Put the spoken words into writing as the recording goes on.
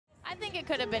think it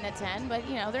could have been a 10, but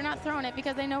you know, they're not throwing it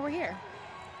because they know we're here.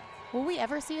 Will we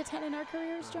ever see a 10 in our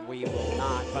careers, John? We will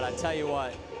not, but I tell you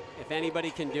what, if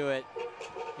anybody can do it,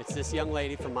 it's this young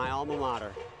lady from my alma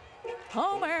mater.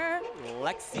 Homer!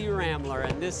 Lexy Ramler,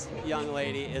 and this young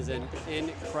lady is an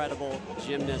incredible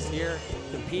gymnast here,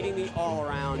 competing the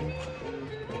all-around.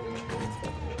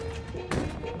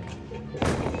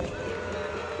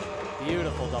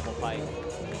 Beautiful double pike.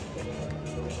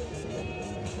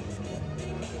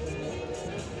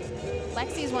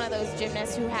 Lexy is one of those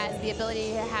gymnasts who has the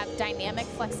ability to have dynamic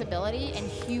flexibility and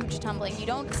huge tumbling. You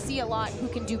don't see a lot who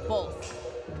can do both.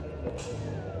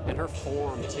 And her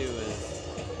form, too, is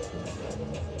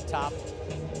top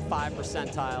 5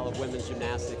 percentile of women's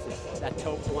gymnastics. That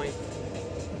toe point.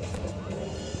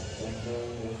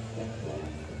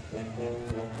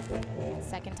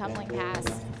 Second tumbling pass.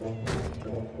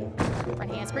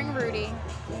 Front handspring Rudy.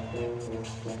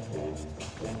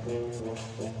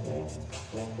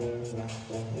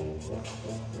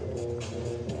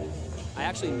 I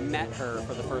actually met her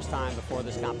for the first time before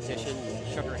this competition,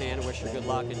 shook her hand and wished her good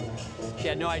luck, and she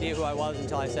had no idea who I was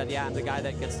until I said, yeah, I'm the guy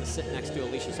that gets to sit next to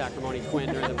Alicia Sacramone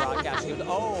Quinn during the broadcast. She goes,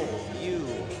 oh, you.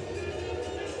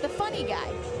 The funny guy.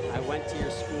 I went to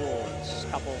your school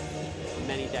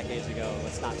many decades ago.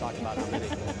 Let's not talk about how many.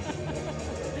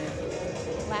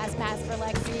 Last pass for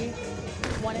Lexy.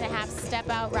 1.5 step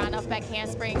out, round off back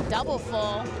handspring, double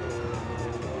full.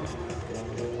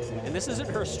 And this isn't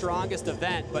her strongest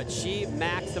event, but she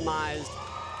maximized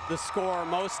the score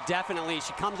most definitely.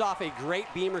 She comes off a great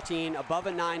beam routine, above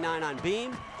a 9.9 on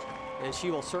beam, and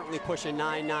she will certainly push a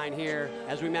 9.9 here.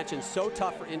 As we mentioned, so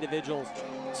tough for individuals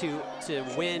to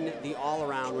win the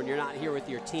all-around when you're not here with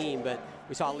your team. But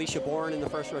we saw Alicia Bourne in the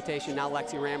first rotation, now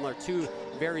Lexy Ramler, two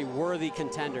very worthy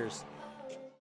contenders.